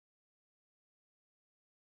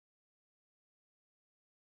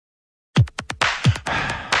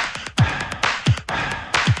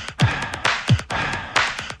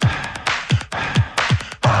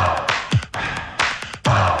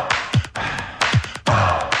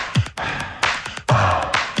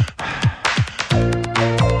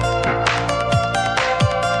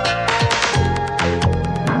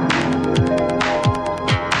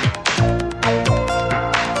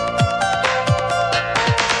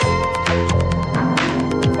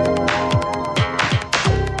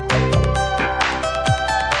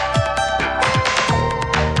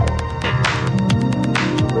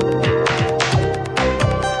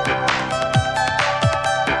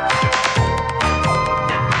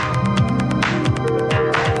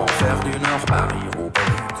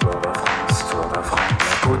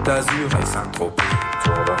d'Azur et Saint-Tropez.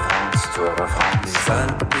 Tour de France, Tour de France. Les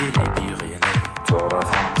Alpes et les Pyrénées. Tour de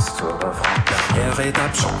France, Tour de France. Dernière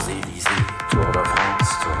étape Champs-Élysées. Tour de France,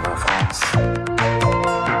 Tour de France.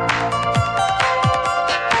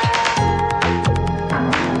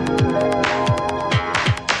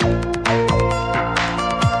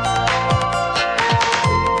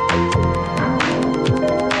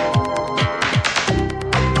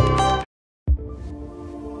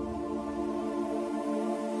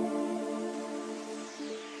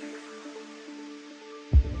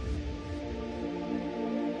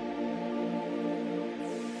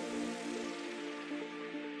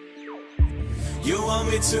 You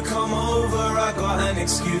want me to come over, I got an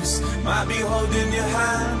excuse. Might be holding your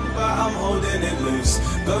hand, but I'm holding it loose.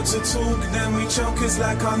 Go to talk, then we choke, it's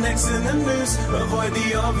like our necks in the noose. Avoid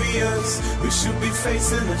the obvious, we should be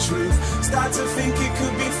facing the truth. Start to think it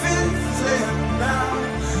could be fizzling now.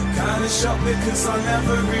 Kinda shocked because I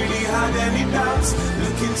never really had any doubts.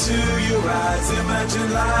 Look into your eyes,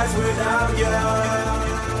 imagine life without you.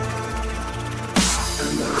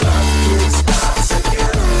 And the love starts again.